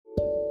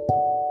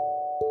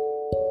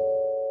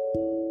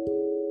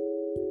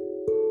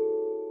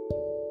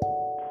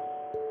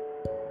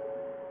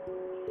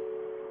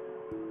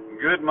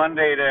Good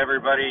Monday to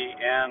everybody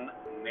in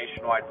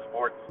nationwide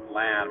sports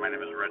land. My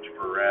name is Rich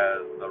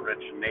Perez. The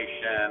Rich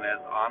Nation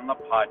is on the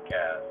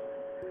podcast.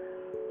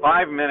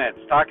 5 minutes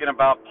talking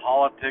about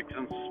politics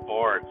and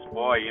sports.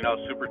 Boy,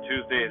 Super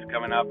Tuesday is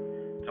coming up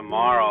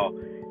tomorrow.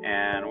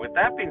 And with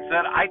that being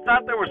said, I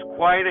thought there was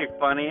quite a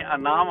funny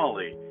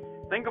anomaly.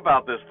 Think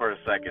about this for a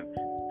second.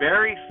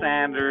 Barry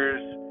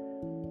Sanders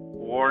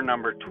wore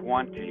number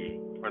 20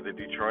 for the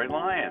Detroit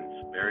Lions.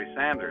 Barry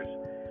Sanders.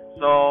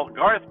 So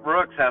Garth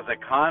Brooks has a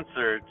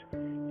concert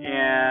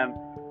in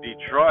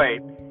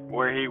Detroit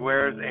where he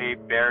wears a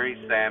Barry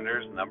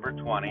Sanders number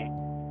 20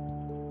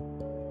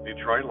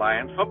 Detroit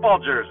Lions football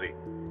jersey.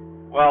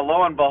 Well,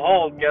 lo and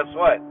behold, guess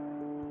what?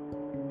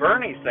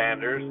 Bernie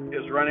Sanders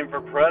is running for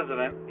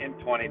president in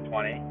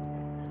 2020,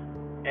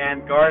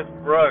 and Garth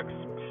Brooks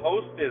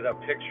posted a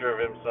picture of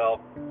himself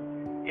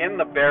in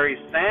the Barry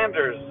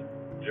Sanders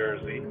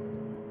jersey,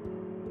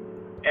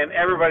 and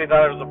everybody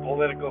thought it was a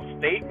political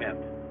statement.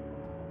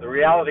 The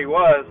reality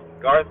was,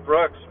 Garth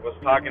Brooks was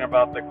talking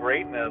about the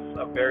greatness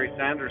of Barry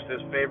Sanders,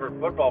 his favorite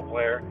football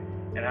player,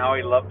 and how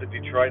he loved the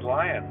Detroit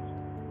Lions.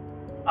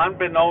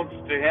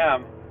 Unbeknownst to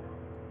him,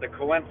 the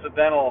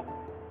coincidental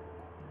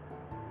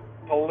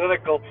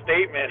political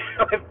statement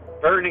with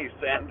Bernie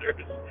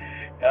Sanders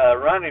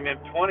running in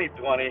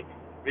 2020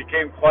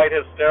 became quite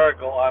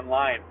hysterical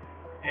online.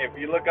 If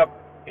you look up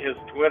his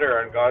Twitter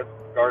on Garth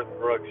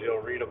Brooks,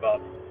 you'll read about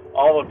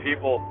all the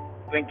people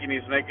thinking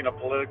he's making a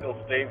political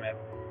statement.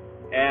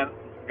 And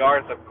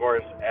Garth, of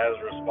course, has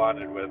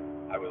responded with,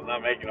 I was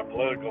not making a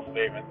political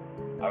statement.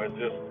 I was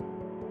just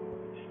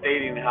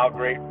stating how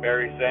great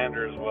Barry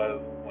Sanders was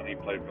when he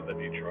played for the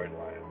Detroit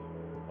Lions.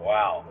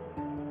 Wow.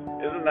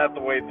 Isn't that the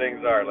way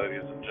things are,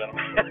 ladies and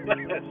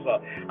gentlemen? So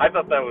I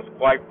thought that was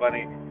quite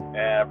funny,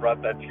 and I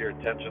brought that to your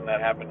attention. That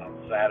happened on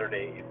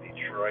Saturday in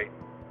Detroit.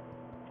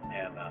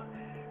 And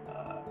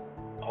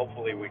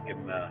hopefully we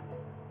can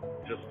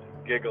just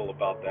giggle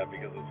about that,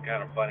 because it's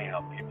kind of funny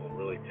how people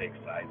really take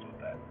sides with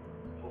that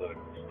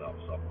political stuff.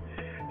 So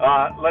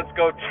let's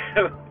go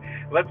to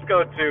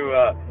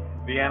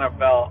the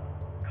NFL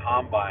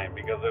Combine,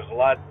 because there's a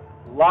lot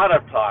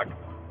of talk.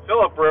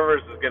 Phillip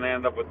Rivers is going to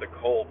end up with the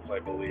Colts, I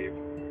believe.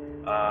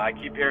 I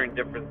keep hearing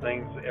different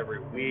things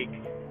every week.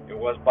 It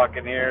was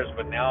Buccaneers,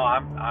 but now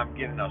I'm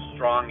getting a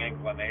strong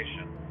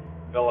inclination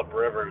Phillip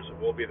Rivers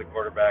will be the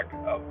quarterback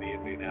of the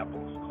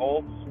Indianapolis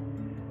Colts.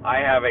 I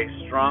have a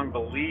strong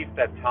belief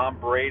that Tom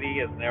Brady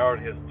has narrowed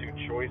his two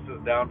choices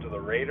down to the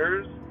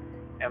Raiders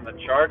and the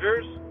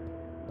Chargers.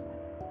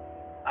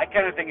 I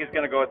kind of think he's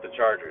going to go with the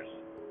Chargers.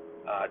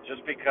 Just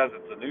because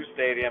it's a new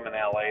stadium in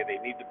LA, they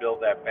need to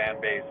build that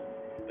fan base.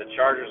 The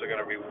Chargers are going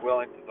to be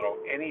willing to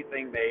throw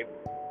anything they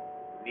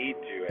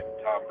need to at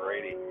Tom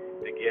Brady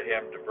to get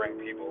him to bring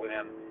people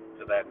in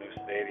to that new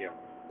stadium.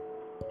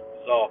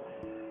 So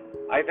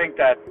I think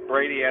that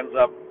Brady ends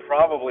up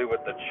probably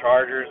with the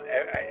Chargers.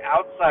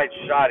 Outside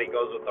shot, he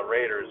goes with the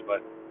Raiders,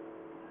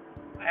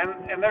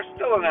 and there's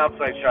still an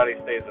outside shot he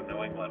stays in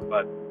New England,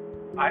 but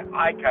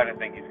I kind of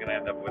think he's going to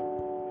end up with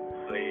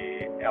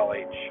the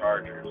LA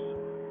Chargers.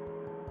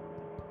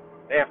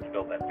 They have to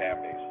build that fan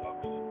base,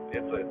 folks.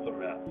 It's a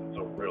mess. It's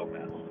a real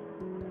mess.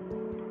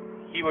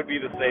 He would be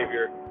the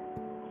savior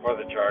for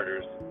the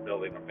Chargers,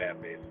 building a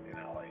fan base in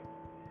LA.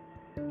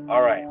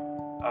 All right.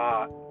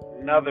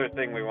 Another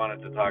thing we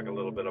wanted to talk a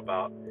little bit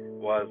about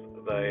was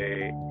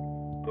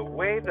the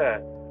way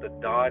that the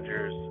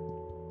Dodgers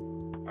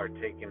are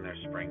taking their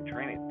spring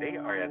training. They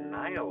are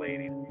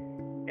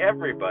annihilating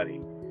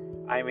everybody.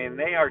 I mean,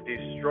 they are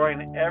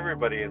destroying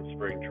everybody in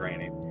spring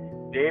training.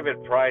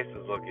 David Price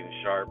is looking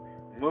sharp.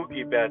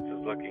 Mookie Betts is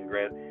looking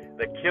great.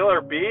 The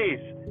Killer Bees,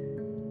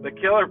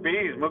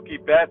 Mookie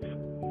Betts,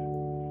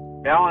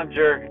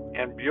 Bellinger,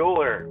 and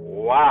Buehler.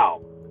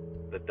 Wow,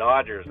 the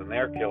Dodgers and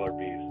their Killer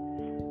Bees.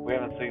 We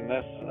haven't seen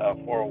this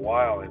for a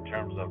while in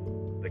terms of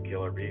the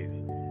Killer Bees.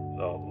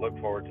 So look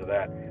forward to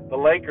that. The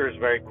Lakers,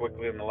 very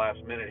quickly in the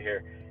last minute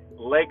here.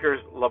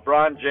 Lakers,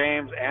 LeBron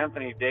James,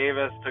 Anthony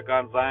Davis took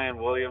on Zion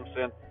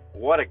Williamson.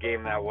 What a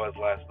game that was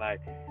last night.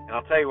 And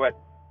I'll tell you what,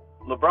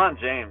 LeBron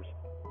James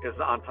is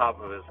on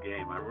top of his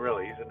game.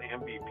 He's in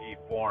MVP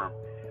form.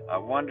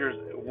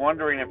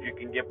 Wondering if you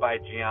can get by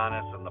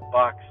Giannis and the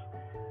Bucks.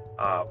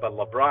 But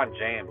LeBron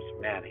James,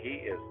 man, he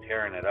is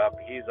tearing it up.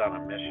 He's on a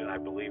mission, I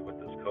believe, with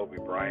this Kobe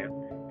Bryant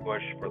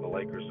push for the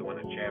Lakers to win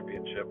a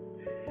championship.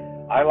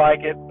 I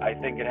like it. I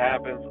think it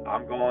happens.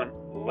 I'm going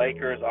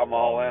Lakers. I'm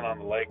all in on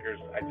the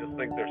Lakers. I just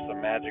think there's some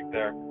magic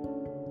there.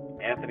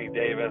 Anthony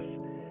Davis,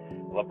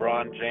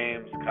 LeBron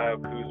James, Kyle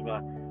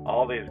Kuzma,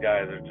 all these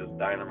guys are just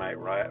dynamite.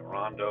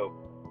 Rondo,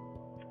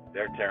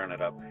 they're tearing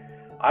it up.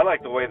 I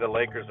like the way the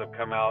Lakers have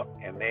come out,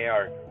 and they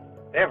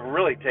have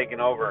really taken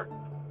over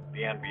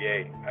the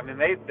NBA. I mean,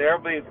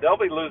 they'll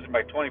be losing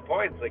by 20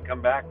 points. They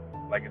come back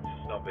like it's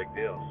just no big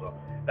deal. So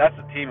that's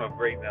a team of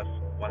greatness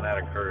when that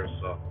occurs.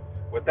 So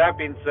with that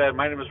being said,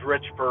 my name is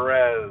Rich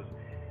Perez.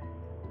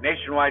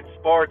 Nationwide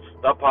Sports,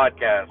 the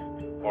podcast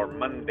for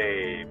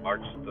Monday,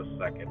 March the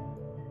 2nd.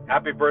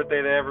 Happy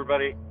birthday to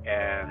everybody,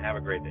 and have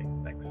a great day.